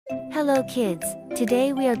Hello kids,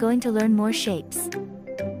 today we are going to learn more shapes.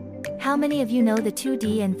 How many of you know the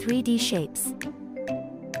 2D and 3D shapes?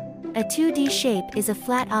 A 2D shape is a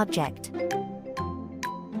flat object.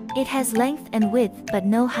 It has length and width but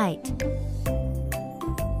no height.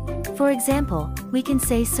 For example, we can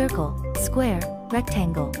say circle, square,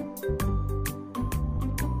 rectangle.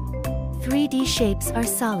 3D shapes are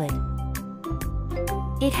solid.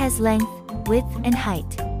 It has length, width and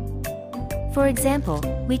height. For example,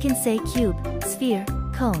 we can say cube, sphere,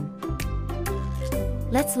 cone.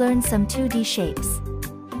 Let's learn some 2D shapes.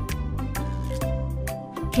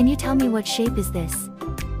 Can you tell me what shape is this?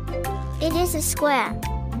 It is a square.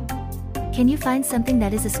 Can you find something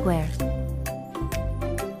that is a square?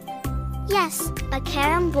 Yes, a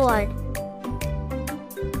carom board.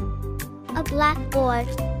 A blackboard.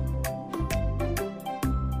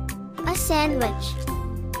 A sandwich.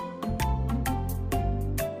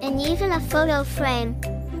 And even a photo frame.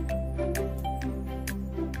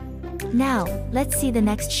 Now, let's see the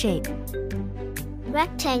next shape.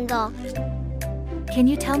 Rectangle. Can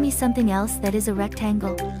you tell me something else that is a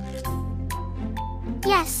rectangle?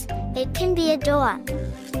 Yes, it can be a door.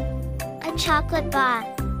 A chocolate bar.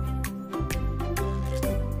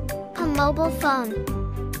 A mobile phone.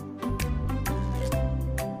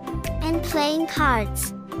 And playing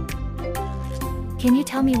cards. Can you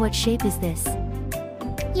tell me what shape is this?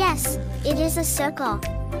 Yes, it is a circle.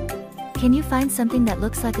 Can you find something that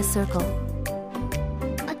looks like a circle?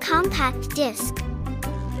 A compact disc.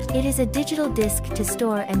 It is a digital disc to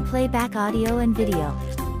store and play back audio and video.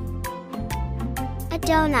 A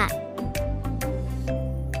donut.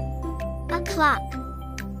 A clock.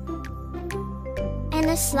 And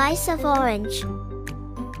a slice of orange.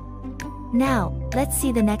 Now, let's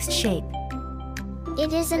see the next shape.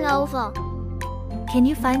 It is an oval. Can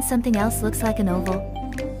you find something else looks like an oval?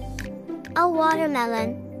 A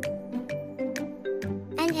watermelon.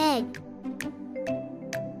 An egg.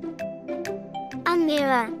 A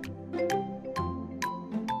mirror.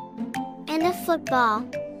 And a football.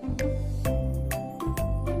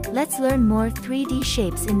 Let's learn more 3D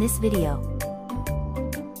shapes in this video.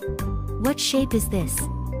 What shape is this?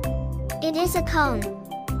 It is a cone.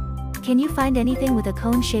 Can you find anything with a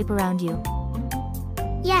cone shape around you?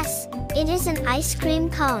 Yes, it is an ice cream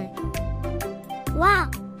cone. Wow!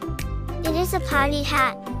 It is a party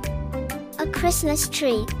hat. A Christmas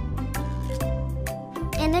tree.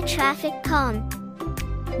 And a traffic cone.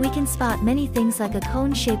 We can spot many things like a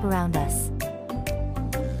cone shape around us.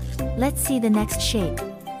 Let's see the next shape.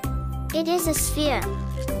 It is a sphere.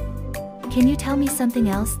 Can you tell me something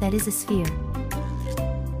else that is a sphere?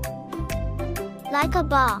 Like a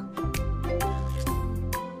ball.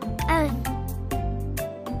 Earth.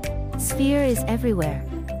 Sphere is everywhere.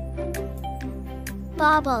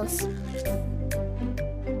 Baubles.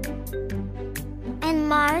 And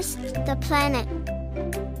Mars, the planet.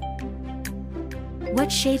 What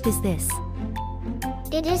shape is this?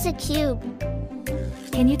 It is a cube.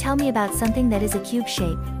 Can you tell me about something that is a cube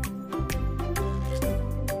shape?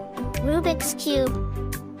 Rubik's Cube.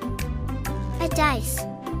 A dice.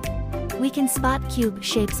 We can spot cube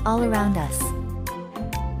shapes all around us.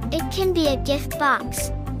 It can be a gift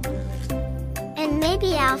box. And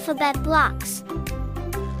maybe alphabet blocks.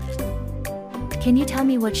 Can you tell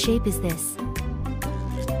me what shape is this?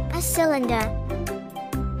 A cylinder.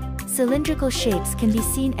 Cylindrical shapes can be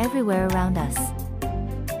seen everywhere around us.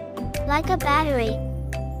 Like a battery.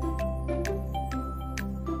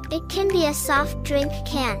 It can be a soft drink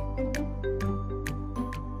can.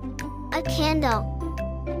 A candle.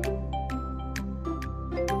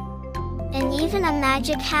 And even a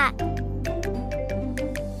magic hat.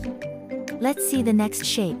 Let's see the next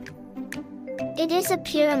shape. It is a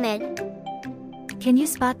pyramid. Can you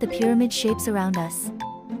spot the pyramid shapes around us?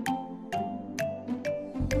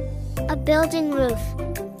 A building roof.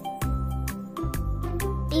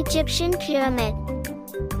 Egyptian pyramid.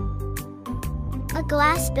 A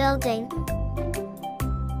glass building.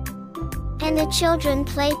 And a children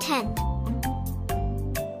play tent.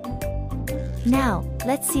 Now,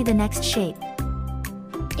 let's see the next shape.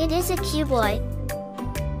 It is a cuboid.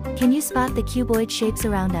 Can you spot the cuboid shapes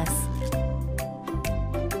around us?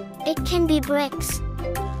 It can be bricks.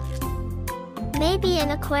 Maybe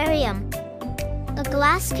an aquarium. A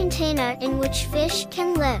glass container in which fish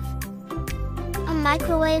can live. A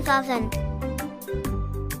microwave oven.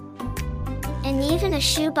 And even a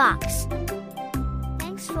shoebox.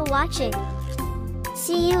 Thanks for watching.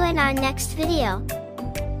 See you in our next video.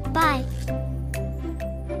 Bye.